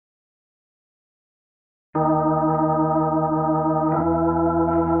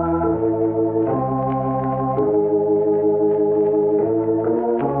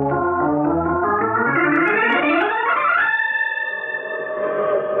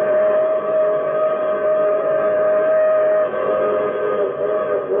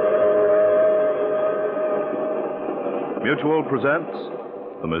Mutual presents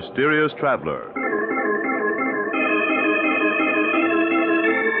The Mysterious Traveler.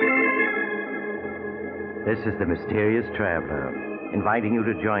 This is The Mysterious Traveler, inviting you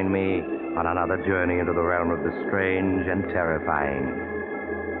to join me on another journey into the realm of the strange and terrifying.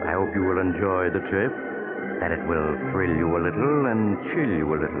 I hope you will enjoy the trip, that it will thrill you a little and chill you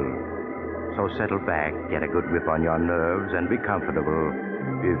a little. So settle back, get a good grip on your nerves, and be comfortable,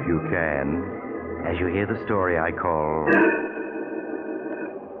 if you can, as you hear the story I call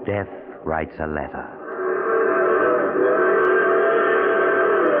Death Writes a Letter.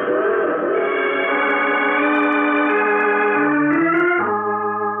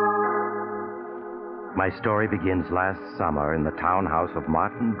 My story begins last summer in the townhouse of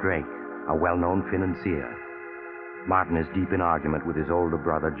Martin Drake, a well-known financier. Martin is deep in argument with his older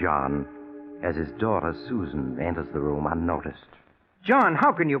brother, John, as his daughter, Susan, enters the room unnoticed. John,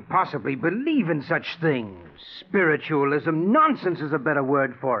 how can you possibly believe in such things? Spiritualism, nonsense is a better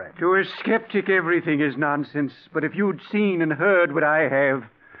word for it. To a skeptic, everything is nonsense. But if you'd seen and heard what I have,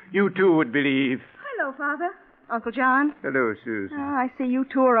 you too would believe. Hello, Father. Uncle John. Hello, Susan. I see you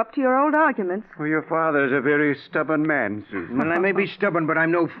two are up to your old arguments. Well, your father's a very stubborn man, Susan. Well, I may be stubborn, but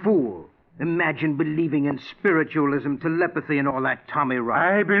I'm no fool. Imagine believing in spiritualism, telepathy, and all that Tommy rot.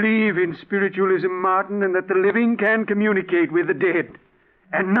 I believe in spiritualism, Martin, and that the living can communicate with the dead.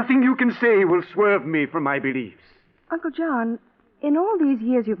 And nothing you can say will swerve me from my beliefs. Uncle John, in all these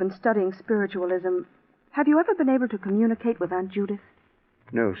years you've been studying spiritualism, have you ever been able to communicate with Aunt Judith?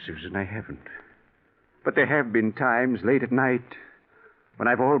 No, Susan, I haven't. But there have been times late at night when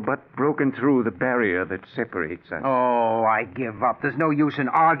I've all but broken through the barrier that separates us. Oh, I give up. There's no use in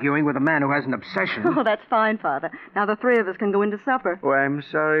arguing with a man who has an obsession. Oh, that's fine, Father. Now the three of us can go into supper. Oh, I'm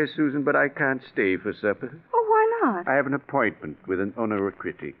sorry, Susan, but I can't stay for supper. Oh, why not? I have an appointment with an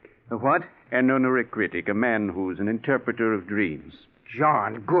onoricritic. A what? An onoricritic, a man who's an interpreter of dreams.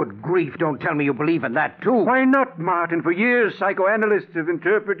 John, good grief, don't tell me you believe in that, too. Why not, Martin? For years, psychoanalysts have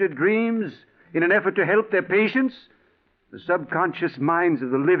interpreted dreams in an effort to help their patients. The subconscious minds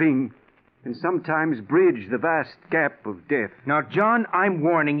of the living can sometimes bridge the vast gap of death. Now, John, I'm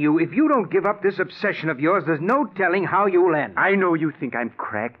warning you, if you don't give up this obsession of yours, there's no telling how you'll end. I know you think I'm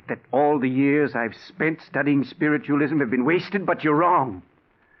cracked, that all the years I've spent studying spiritualism have been wasted, but you're wrong.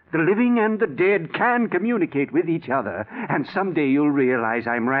 The living and the dead can communicate with each other, and someday you'll realize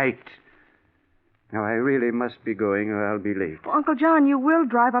I'm right. Now, I really must be going, or I'll be late. Well, Uncle John, you will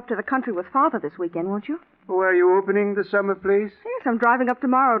drive up to the country with Father this weekend, won't you? Oh, are you opening the summer place? Yes, I'm driving up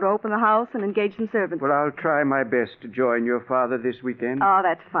tomorrow to open the house and engage some servants. Well, I'll try my best to join your father this weekend. Oh,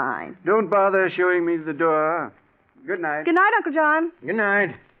 that's fine. Don't bother showing me the door. Good night. Good night, Uncle John. Good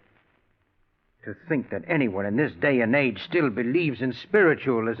night. To think that anyone in this day and age still believes in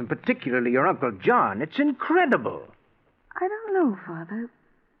spiritualism, particularly your Uncle John, it's incredible. I don't know, Father.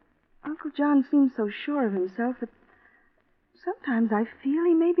 Uncle John seems so sure of himself that sometimes I feel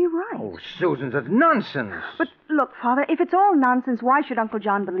he may be right. Oh, Susan, that's nonsense. But look, Father, if it's all nonsense, why should Uncle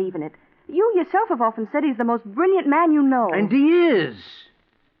John believe in it? You yourself have often said he's the most brilliant man you know. And he is.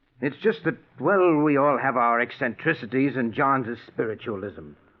 It's just that, well, we all have our eccentricities, and John's is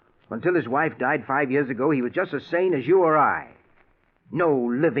spiritualism. Until his wife died 5 years ago, he was just as sane as you or I. No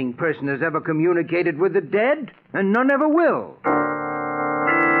living person has ever communicated with the dead, and none ever will.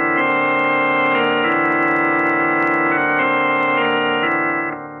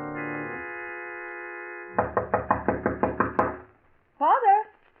 Father,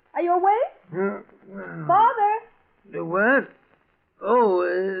 are you awake? Father? What?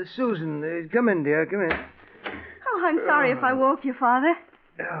 Oh, Susan, come in, dear, come in. Oh, I'm sorry if I woke you, Father.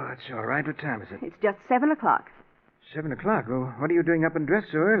 Oh, it's all right. What time is it? It's just 7 o'clock. 7 o'clock. Oh, what are you doing up and dressed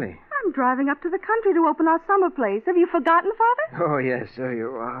so early? I'm driving up to the country to open our summer place. Have you forgotten, Father? Oh, yes, so you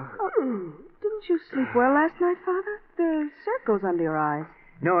are. Oh, didn't you sleep well last night, Father? There are circles under your eyes.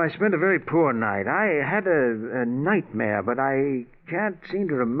 No, I spent a very poor night. I had a nightmare, but I can't seem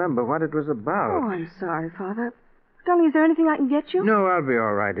to remember what it was about. Oh, I'm sorry, Father. Darling, is there anything I can get you? No, I'll be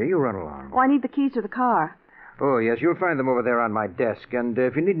all right, dear. You run along. Oh, I need the keys to the car. Oh, yes, you'll find them over there on my desk. And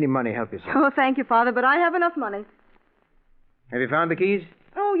if you need any money, help yourself. Oh, thank you, Father, but I have enough money. Have you found the keys?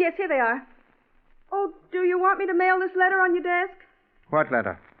 Oh, yes, here they are. Oh, do you want me to mail this letter on your desk? What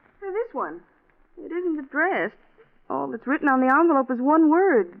letter? This one. It isn't addressed. All that's written on the envelope is one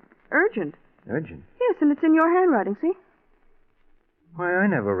word. Urgent. Urgent? Yes, and it's in your handwriting, see? Why, I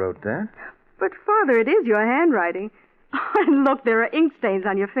never wrote that. But, Father, it is your handwriting. And look, there are ink stains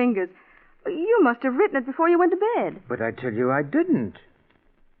on your fingers. You must have written it before you went to bed. But I tell you, I didn't.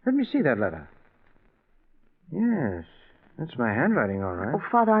 Let me see that letter. Yes, that's my handwriting, all right. Oh,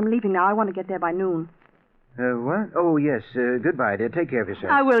 Father, I'm leaving now. I want to get there by noon. What? Oh, yes. Goodbye, dear. Take care of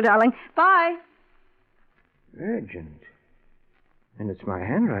yourself. I will, darling. Bye. Urgent. And it's my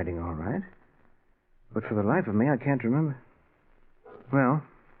handwriting, all right. But for the life of me, I can't remember. Well,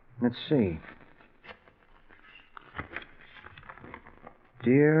 let's see.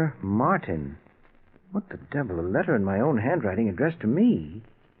 Dear Martin. What the devil? A letter in my own handwriting addressed to me.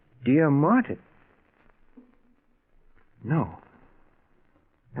 Dear Martin. No.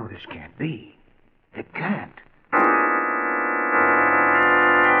 No, this can't be. It can't.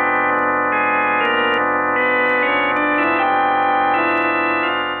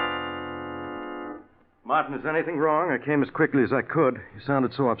 Martin, is anything wrong? I came as quickly as I could. You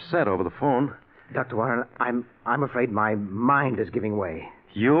sounded so upset over the phone. Dr. Warren, I'm afraid my mind is giving way.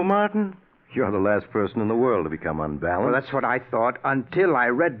 You, Martin? You're the last person in the world to become unbalanced. Well, that's what I thought until I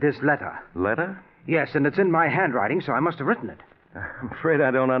read this letter. Letter? Yes, and it's in my handwriting, so I must have written it. I'm afraid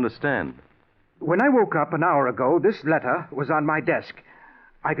I don't understand. When I woke up an hour ago, this letter was on my desk.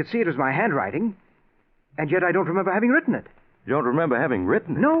 I could see it was my handwriting, and yet I don't remember having written it. You don't remember having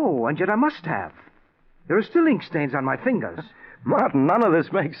written it? No, and yet I must have. There are still ink stains on my fingers. Martin, none of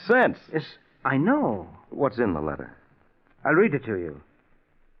this makes sense. Yes, I know. What's in the letter? I'll read it to you.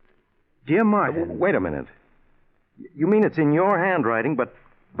 Dear Martin. Wait a minute. You mean it's in your handwriting,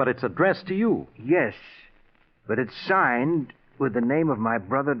 but it's addressed to you? Yes, but it's signed with the name of my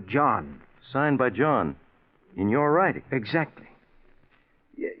brother John. Signed by John. In your writing? Exactly.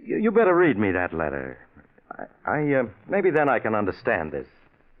 You better read me that letter. Maybe then I can understand this.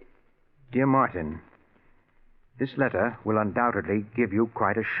 Dear Martin, this letter will undoubtedly give you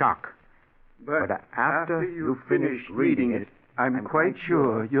quite a shock. But after you finish reading it, I'm quite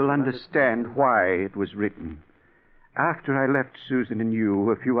sure you'll understand why it was written. After I left Susan and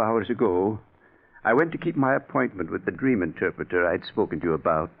you a few hours ago, I went to keep my appointment with the dream interpreter I'd spoken to you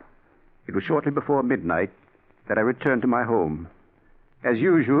about. It was shortly before midnight that I returned to my home. As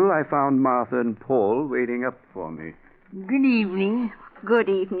usual, I found Martha and Paul waiting up for me. Good evening. Good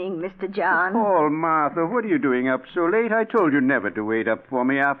evening, Mr. John. Paul, Martha, what are you doing up so late? I told you never to wait up for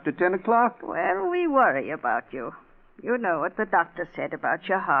me after 10 o'clock. Well, we worry about you. You know what the doctor said about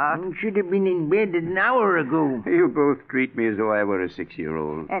your heart. You should have been in bed an hour ago. You both treat me as though I were a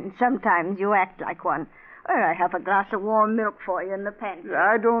 6-year-old. And sometimes you act like one. Well, I have a glass of warm milk for you in the pantry.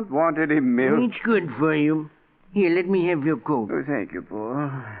 I don't want any milk. It's good for you. Here, let me have your coat. Oh, thank you, Paul.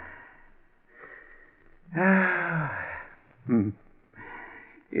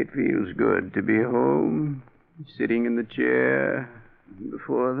 It feels good to be home, sitting in the chair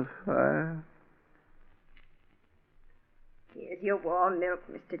before the fire. Here's your warm milk,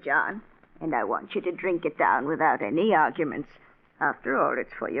 Mr. John. And I want you to drink it down without any arguments. After all,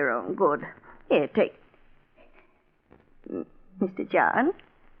 it's for your own good. Here, take... Mr. John?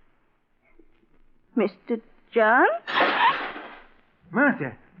 Mr. John?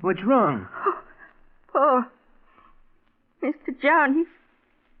 Martha, what's wrong? Paul. Mr. John,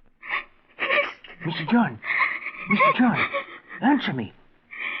 Mr. John. Mr. John, answer me.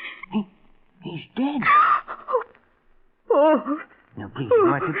 He's dead. Oh. Now, please,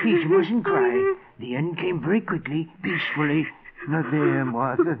 Martha, please, you mustn't cry. The end came very quickly, peacefully. Now, there,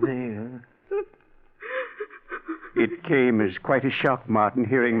 Martha, there. It came as quite a shock, Martin,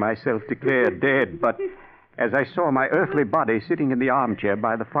 hearing myself declared dead, but as I saw my earthly body sitting in the armchair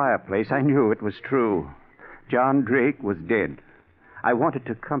by the fireplace, I knew it was true. John Drake was dead. I wanted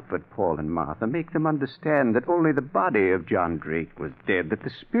to comfort Paul and Martha, make them understand that only the body of John Drake was dead, that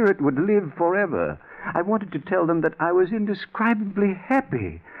the spirit would live forever. I wanted to tell them that I was indescribably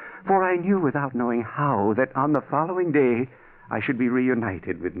happy, for I knew without knowing how that on the following day I should be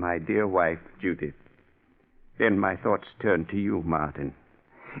reunited with my dear wife, Judith. Then my thoughts turned to you, Martin,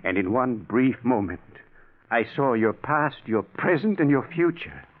 and in one brief moment I saw your past, your present, and your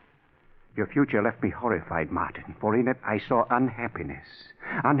future. Your future left me horrified, Martin, for in it I saw unhappiness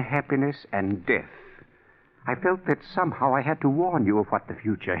and death. I felt that somehow I had to warn you of what the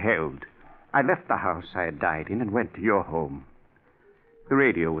future held. I left the house I had died in and went to your home. The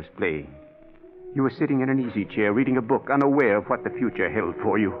radio was playing. You were sitting in an easy chair reading a book, unaware of what the future held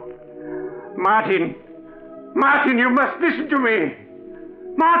for you. Martin! Martin, you must listen to me!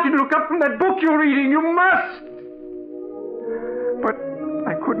 Martin, look up from that book you're reading. You must! But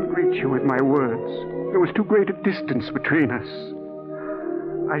I couldn't reach you with my words. There was too great a distance between us.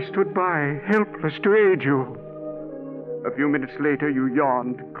 I stood by, helpless to aid you. A few minutes later, you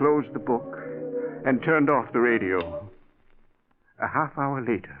yawned, closed the book, and turned off the radio. A half hour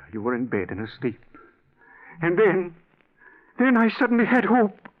later, you were in bed and asleep. And then I suddenly had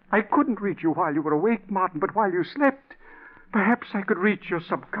hope. I couldn't reach you while you were awake, Martin, but while you slept, Perhaps I could reach your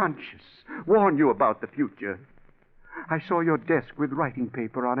subconscious, warn you about the future. I saw your desk with writing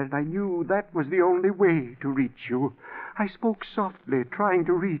paper on it, and I knew that was the only way to reach you. I spoke softly, trying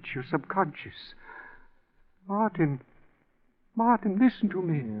to reach your subconscious. Martin, listen to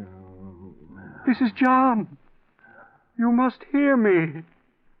me. This is John. You must hear me,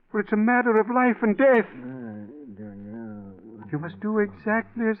 for it's a matter of life and death. You must do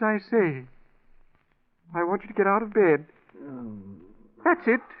exactly as I say. I want you to get out of bed. That's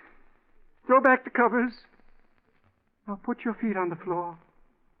it. Throw back the covers. Now put your feet on the floor.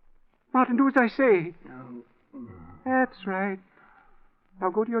 Martin, do as I say. That's right. Now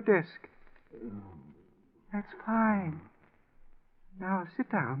go to your desk. That's fine. Now sit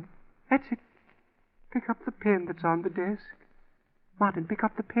down. That's it. Pick up the pen that's on the desk. Martin, pick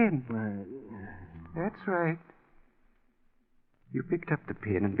up the pen. That's right. You picked up the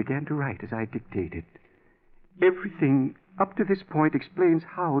pen and began to write as I dictated. Everything up to this point explains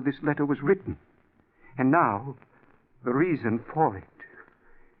how this letter was written. And now, the reason for it.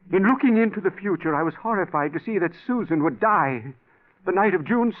 In looking into the future, I was horrified to see that Susan would die the night of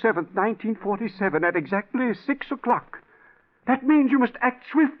June 7th, 1947, at exactly 6 o'clock. That means you must act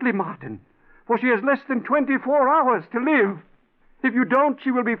swiftly, Martin, for she has less than 24 hours to live. If you don't,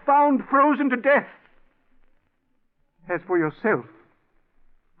 she will be found frozen to death. As for yourself,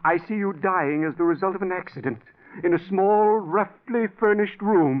 I see you dying as the result of an accident in a small, roughly furnished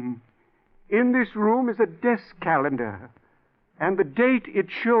room. In this room is a desk calendar, and the date it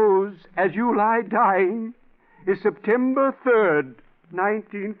shows as you lie dying is September 3rd,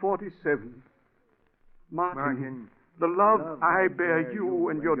 1947. Martin, the love I bear you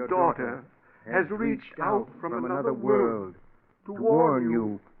and your daughter has reached out from another world to warn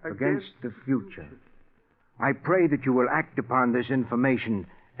you against the future. I pray that you will act upon this information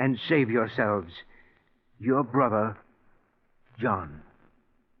and save yourselves. Your brother, John.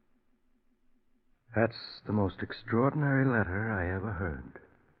 That's the most extraordinary letter I ever heard.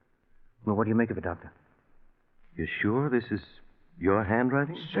 Well, what do you make of it, Doctor? You sure this is your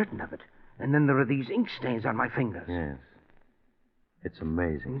handwriting? Certain of it. And then there are these ink stains on my fingers. Yes. It's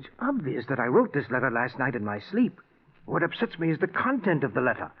amazing. It's obvious that I wrote this letter last night in my sleep. What upsets me is the content of the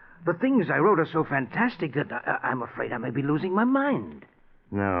letter. The things I wrote are so fantastic that I'm afraid I may be losing my mind.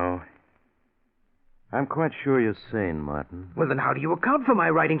 No. I'm quite sure you're sane, Martin. Well, then how do you account for my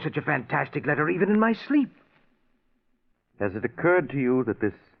writing such a fantastic letter even in my sleep? Has it occurred to you that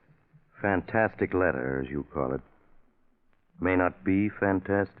this fantastic letter, as you call it, may not be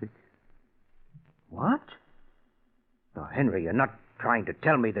fantastic? What? Now, Henry, you're not trying to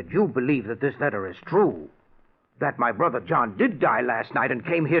tell me that you believe that this letter is true. That my brother John did die last night and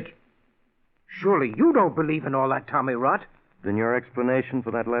came here. Surely you don't believe in all that Tommy rot. Then your explanation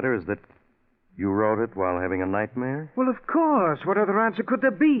for that letter is that you wrote it while having a nightmare? Well, of course. What other answer could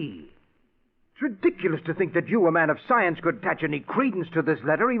there be? It's ridiculous to think that you, a man of science, could attach any credence to this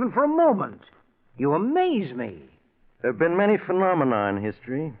letter even for a moment. You amaze me. There have been many phenomena in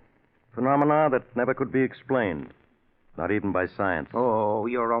history. Phenomena that never could be explained. Not even by science. Oh,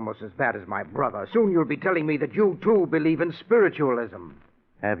 you're almost as bad as my brother. Soon you'll be telling me that you, too, believe in spiritualism.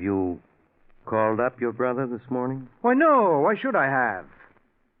 Have you called up your brother this morning? Why, no. Why should I have?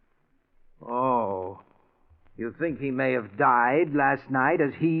 Oh, you think he may have died last night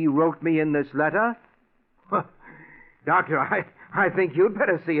as he wrote me in this letter? Doctor, I think you'd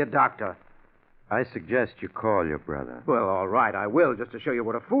better see a doctor. I suggest you call your brother. Well, all right, I will, just to show you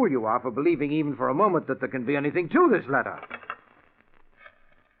what a fool you are for believing even for a moment that there can be anything to this letter.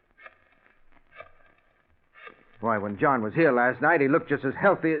 Why, when John was here last night, he looked just as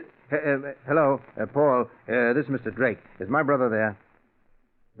healthy as... hello, Paul. This is Mr. Drake. Is my brother there?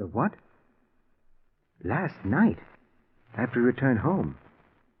 The what? Last night? After he returned home?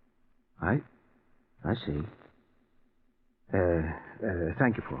 I see.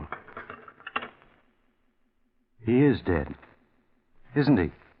 Thank you, Paul. He is dead, isn't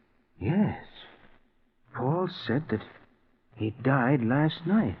he? Yes. Paul said that he died last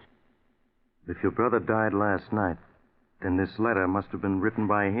night. If your brother died last night, then this letter must have been written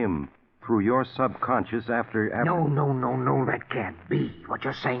by him through your subconscious after... No, that can't be. What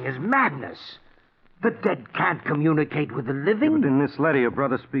you're saying is madness. The dead can't communicate with the living. Yeah, but in this letter, your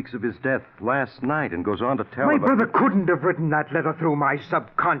brother speaks of his death last night and goes on to tell My about... brother couldn't have written that letter through my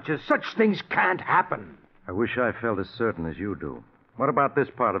subconscious. Such things can't happen. I wish I felt as certain as you do. What about this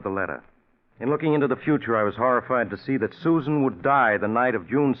part of the letter? In looking into the future, I was horrified to see that Susan would die the night of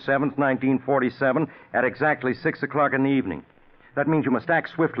June 7th, 1947, at exactly 6 o'clock in the evening. That means you must act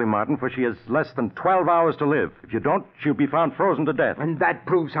swiftly, Martin, for she has less than 12 hours to live. If you don't, she'll be found frozen to death. And that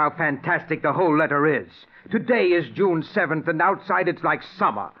proves how fantastic the whole letter is. Today is June 7th, and outside it's like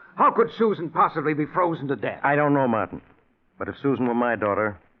summer. How could Susan possibly be frozen to death? I don't know, Martin. But if Susan were my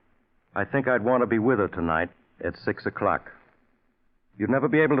daughter, I think I'd want to be with her tonight at 6 o'clock. You'd never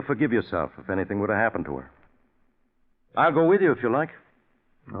be able to forgive yourself if anything were to happen to her. I'll go with you if you like.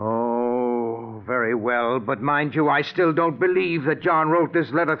 Oh, very well. But mind you, I still don't believe that John wrote this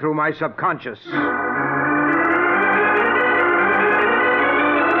letter through my subconscious.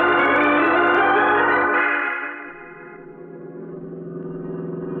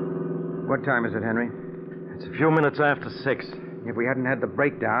 What time is it, Henry? It's a few minutes after 6. If we hadn't had the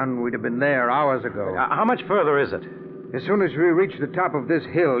breakdown, we'd have been there hours ago. How much further is it? As soon as we reach the top of this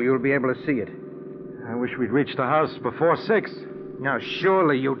hill, you'll be able to see it. I wish we'd reached the house before 6. Now,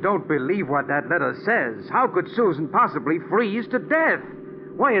 surely you don't believe what that letter says. How could Susan possibly freeze to death?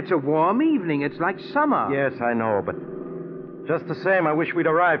 Why, it's a warm evening. It's like summer. Yes, I know, but just the same, I wish we'd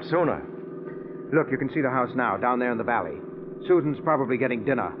arrived sooner. Look, you can see the house now, down there in the valley. Susan's probably getting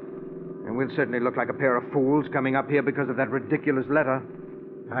dinner. And we'll certainly look like a pair of fools coming up here because of that ridiculous letter.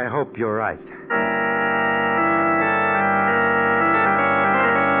 I hope you're right.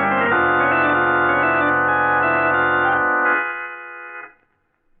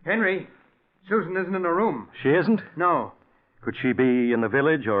 Henry, Susan isn't in her room. She isn't? No. Could she be in the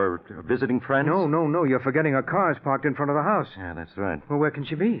village or visiting friends? No. You're forgetting her car's parked in front of the house. Yeah, that's right. Well, where can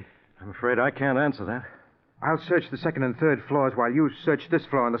she be? I'm afraid I can't answer that. I'll search the second and third floors while you search this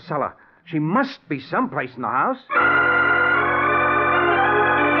floor in the cellar. She must be someplace in the house.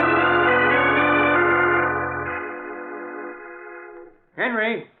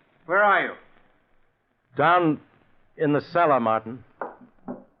 Henry, where are you? Down in the cellar, Martin.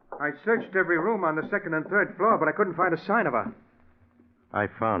 I searched every room on the second and third floor, but I couldn't find a sign of her. I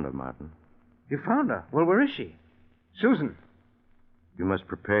found her, Martin. You found her? Well, where is she? Susan. You must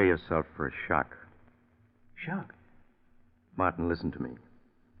prepare yourself for a shock. Shock? Martin, listen to me.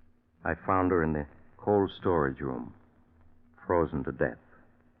 I found her in the cold storage room, frozen to death.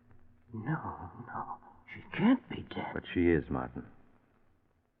 No. She can't be dead. But she is, Martin.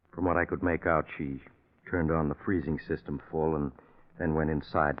 From what I could make out, she turned on the freezing system full and then went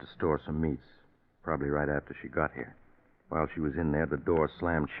inside to store some meats, probably right after she got here. While she was in there, the door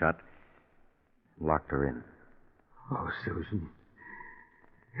slammed shut and locked her in. Oh, Susan.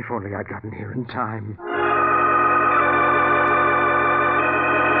 If only I'd gotten here in time.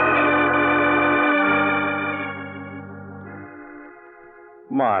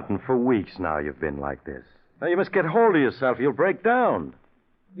 Martin, for weeks now you've been like this. Now you must get hold of yourself. You'll break down.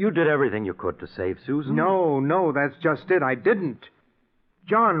 You did everything you could to save Susan. No, that's just it. I didn't.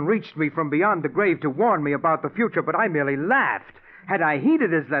 John reached me from beyond the grave to warn me about the future, but I merely laughed. Had I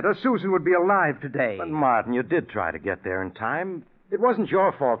heeded his letter, Susan would be alive today. But, Martin, you did try to get there in time. It wasn't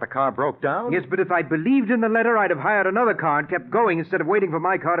your fault the car broke down. Yes, but if I'd believed in the letter, I'd have hired another car and kept going instead of waiting for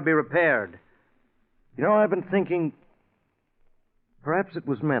my car to be repaired. You know, I've been thinking perhaps it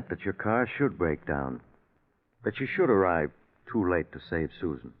was meant that your car should break down. That you should arrive too late to save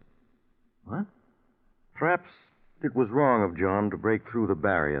Susan. What? Perhaps it was wrong of John to break through the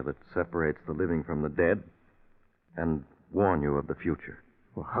barrier that separates the living from the dead and warn you of the future.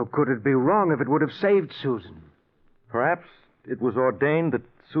 Well, how could it be wrong if it would have saved Susan? Perhaps it was ordained that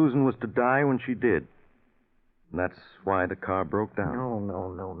Susan was to die when she did. And that's why the car broke down.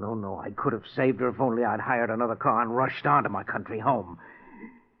 No. I could have saved her if only I'd hired another car and rushed on to my country home.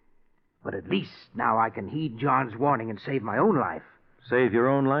 But at least now I can heed John's warning and save my own life. Save your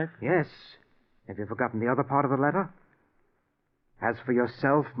own life? Yes. Have you forgotten the other part of the letter? As for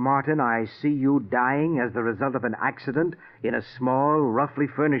yourself, Martin, I see you dying as the result of an accident in a small, roughly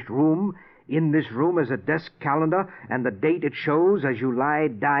furnished room. In this room is a desk calendar, and the date it shows as you lie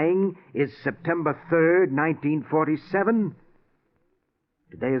dying is September 3rd, 1947.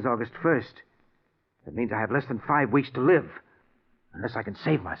 Today is August 1st. That means I have less than 5 weeks to live, unless I can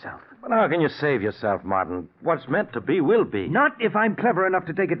save myself. But how can you save yourself, Martin? What's meant to be will be. Not if I'm clever enough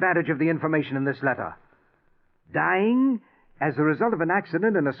to take advantage of the information in this letter. Dying as the result of an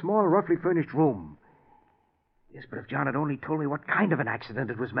accident in a small, roughly furnished room. Yes, but if John had only told me what kind of an accident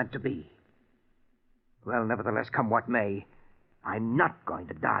it was meant to be. Well, nevertheless, come what may, I'm not going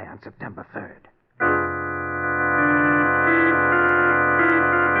to die on September 3rd.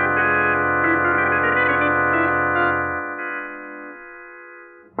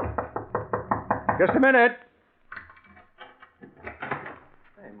 Just a minute.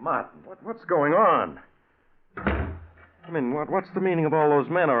 Hey, Martin, what's going on? I mean, what's the meaning of all those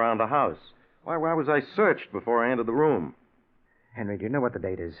men around the house? Why was I searched before I entered the room? Henry, do you know what the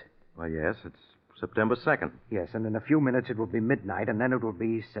date is? Well, yes, it's September 2nd. Yes, and in a few minutes it will be midnight, and then it will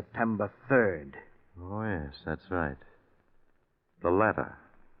be September 3rd. Oh, yes, that's right. The letter.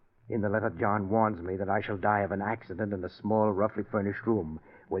 In the letter, John warns me that I shall die of an accident in a small, roughly furnished room.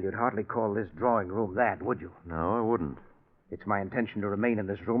 Well, you'd hardly call this drawing room that, would you? No, I wouldn't. It's my intention to remain in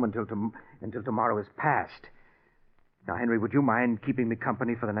this room until tomorrow is past. Now, Henry, would you mind keeping me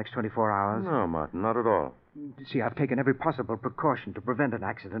company for the next 24 hours? No, Martin, not at all. See, I've taken every possible precaution to prevent an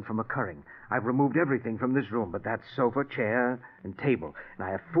accident from occurring. I've removed everything from this room but that sofa, chair, and table. And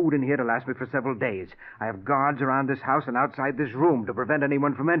I have food in here to last me for several days. I have guards around this house and outside this room to prevent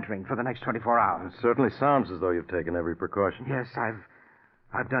anyone from entering for the next 24 hours. It certainly sounds as though you've taken every precaution. Yes,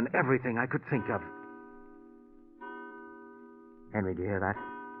 I've done everything I could think of. Henry, do you hear that?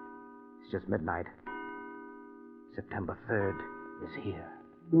 It's just midnight. September 3rd is here.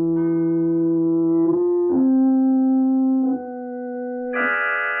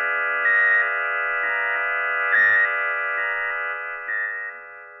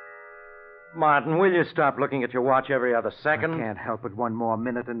 Martin, will you stop looking at your watch every other second? I can't help it. One more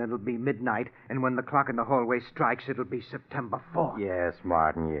minute and it'll be midnight. And when the clock in the hallway strikes, it'll be September 4th. Yes,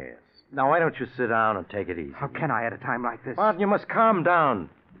 Martin, yes. Now, why don't you sit down and take it easy? How can I at a time like this? Martin, you must calm down.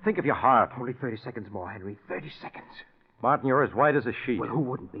 Think of your heart. Only 30 seconds more, Henry. 30 seconds. Martin, you're as white as a sheet. Well, who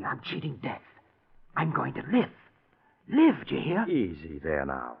wouldn't be? I'm cheating death. I'm going to live. Live, do you hear? Easy there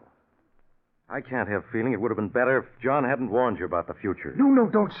now. I can't help feeling it would have been better if John hadn't warned you about the future. No,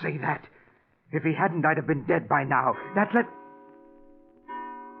 don't say that. If he hadn't, I'd have been dead by now.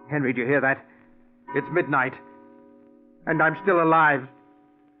 Henry, do you hear that? It's midnight. And I'm still alive.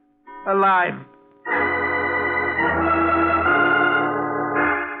 Alive.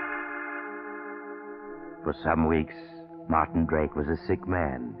 For some weeks, Martin Drake was a sick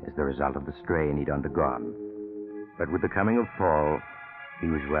man as the result of the strain he'd undergone. But with the coming of fall, he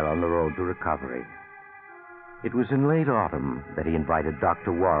was well on the road to recovery. It was in late autumn that he invited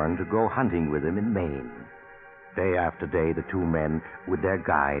Dr. Warren to go hunting with him in Maine. Day after day, the two men, with their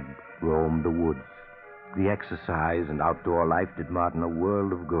guide, roamed the woods. The exercise and outdoor life did Martin a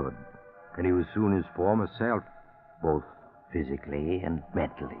world of good, and he was soon his former self, both physically and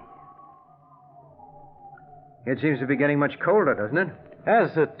mentally. It seems to be getting much colder, doesn't it?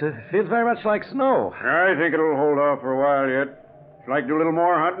 Yes, it feels very much like snow. I think it'll hold off for a while yet. Would you like to do a little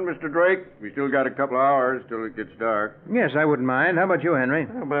more hunting, Mr. Drake? We still got a couple of hours till it gets dark. Yes, I wouldn't mind. How about you, Henry?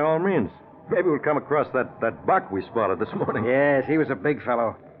 Well, by all means. Maybe we'll come across that buck we spotted this morning. Yes, he was a big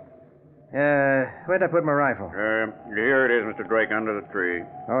fellow. Where'd I put my rifle? Here it is, Mr. Drake, under the tree.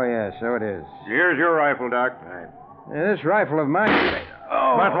 Oh, yes, so it is. Here's your rifle, Doc. This rifle of mine...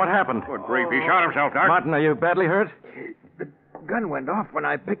 Oh. Martin, what happened? Good grief, he shot himself, Doc. Martin, are you badly hurt? The gun went off when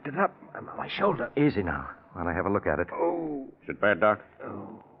I picked it up on my shoulder. Easy now, while I have a look at it. Oh. Is it bad, Doc?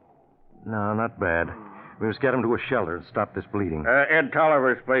 Oh. No, not bad. We must get him to a shelter and stop this bleeding. Ed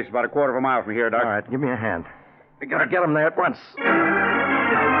Tolliver's place, about a quarter of a mile from here, Doc. All right, give me a hand. We gotta get him there at once.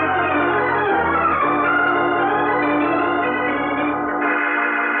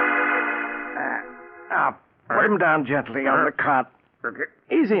 Now, put him down gently on the cot. Okay.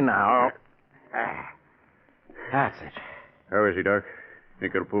 Easy now. That's it. How is he, Doc?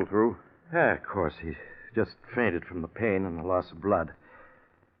 Think he'll pull through? Yeah, of course. He's just fainted from the pain and the loss of blood.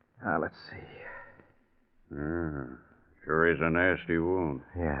 Now, let's see. Sure is a nasty wound.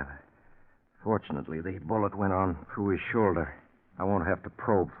 Yeah. Fortunately, the bullet went on through his shoulder. I won't have to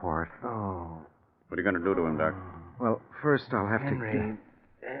probe for it. Oh. What are you going to do to him, Doc? Well, first I'll have Henry,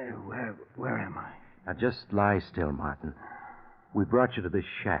 where am I? Now, just lie still, Martin. We brought you to this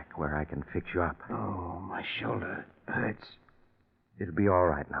shack where I can fix you up. Oh, my shoulder hurts. It'll be all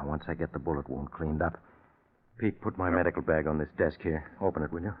right now once I get the bullet wound cleaned up. Pete, put my medical bag on this desk here. Open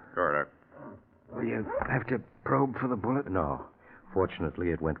it, will you? Sure, Doc. Will you have to probe for the bullet? No.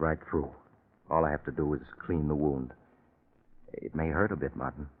 Fortunately, it went right through. All I have to do is clean the wound. It may hurt a bit,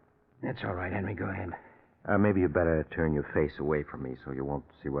 Martin. That's all right, Henry. Go ahead. Maybe you better turn your face away from me so you won't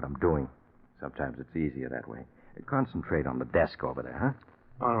see what I'm doing. Sometimes it's easier that way. Concentrate on the desk over there,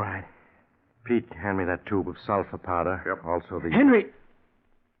 huh? All right. Pete, hand me that tube of sulfur powder. Yep. Also the... Henry!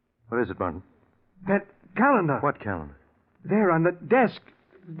 What is it, Martin? That calendar. What calendar? There on the desk.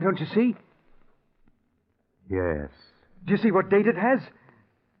 Don't you see? Yes. Do you see what date it has?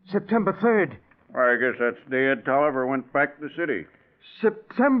 September 3rd. I guess that's the day Ed Tolliver went back to the city.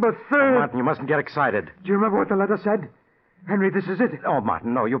 September 3rd. Martin, you mustn't get excited. Do you remember what the letter said? Henry, this is it. Oh,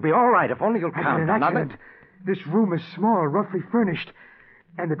 Martin, no. You'll be all right if only you'll I calm had an down. accident. This room is small, roughly furnished.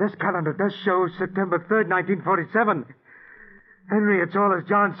 And the desk calendar does show September 3rd, 1947. Henry, it's all as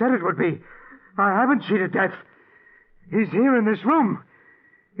John said it would be. I haven't cheated death. He's here in this room.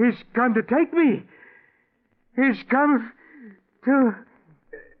 He's come to take me. He's come to...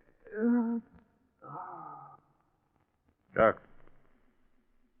 Jack,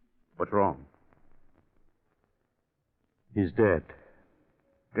 what's wrong? He's dead.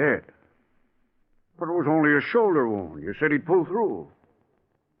 Dead. But it was only a shoulder wound. You said he'd pull through.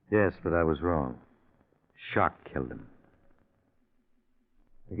 Yes, but I was wrong. Shock killed him.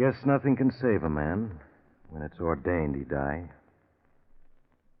 I guess nothing can save a man when it's ordained he die.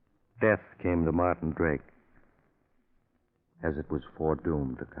 Death came to Martin Drake as it was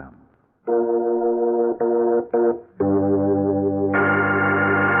foredoomed to come.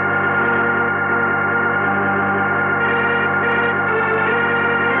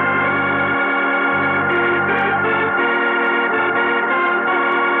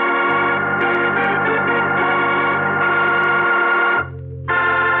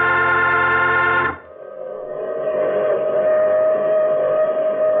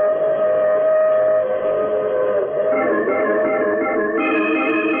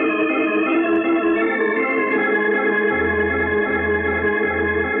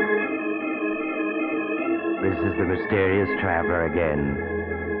 This is the mysterious traveler again.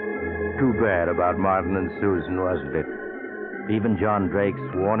 Too bad about Martin and Susan, wasn't it? Even John Drake's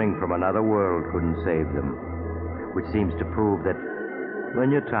warning from another world couldn't save them. Which seems to prove that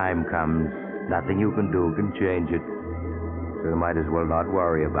when your time comes, nothing you can do can change it. So you might as well not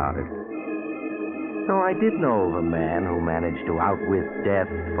worry about it. Though I did know of a man who managed to outwit death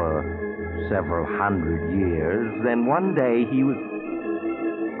for several hundred years. Then one day he was...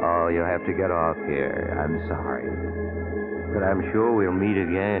 Oh, you have to get off here. I'm sorry. But I'm sure we'll meet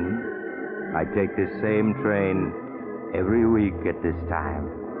again. I take this same train every week at this time.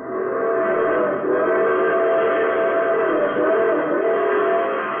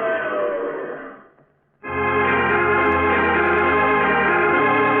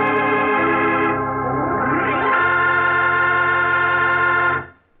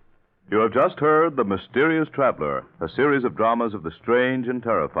 You have just heard The Mysterious Traveler, a series of dramas of the strange and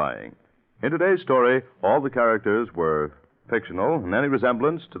terrifying. In today's story, all the characters were fictional, and any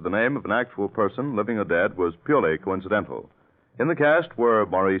resemblance to the name of an actual person, living or dead, was purely coincidental. In the cast were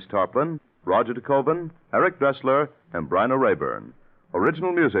Maurice Tarplin, Roger DeKoven, Eric Dressler, and Bryna Rayburn.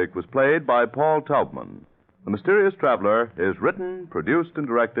 Original music was played by Paul Taubman. The Mysterious Traveler is written, produced, and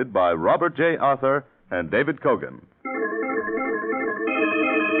directed by Robert J. Arthur and David Kogan.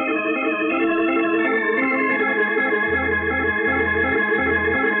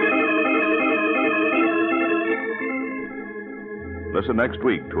 Listen next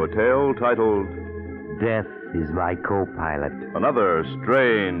week to a tale titled Death is my co-pilot. Another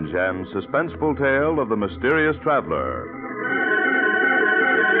Strange and Suspenseful Tale of the Mysterious Traveler.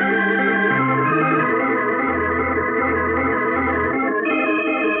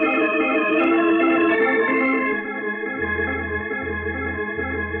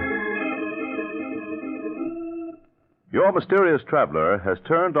 Your Mysterious Traveler has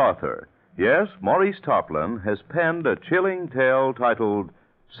turned author. Yes, Maurice Tarplin has penned a chilling tale titled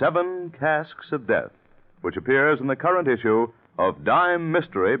 7 Casks of Death, which appears in the current issue of Dime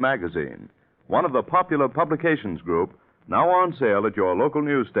Mystery magazine, one of the popular publications group now on sale at your local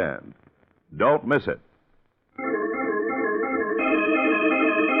newsstand. Don't miss it.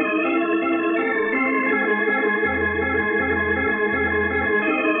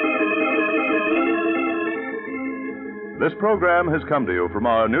 This program has come to you from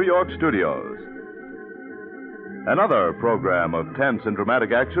our New York studios. Another program of tense and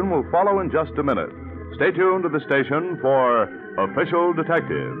dramatic action will follow in just a minute. Stay tuned to the station for Official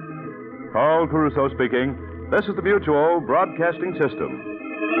Detective. Carl Caruso speaking. This is the Mutual Broadcasting System.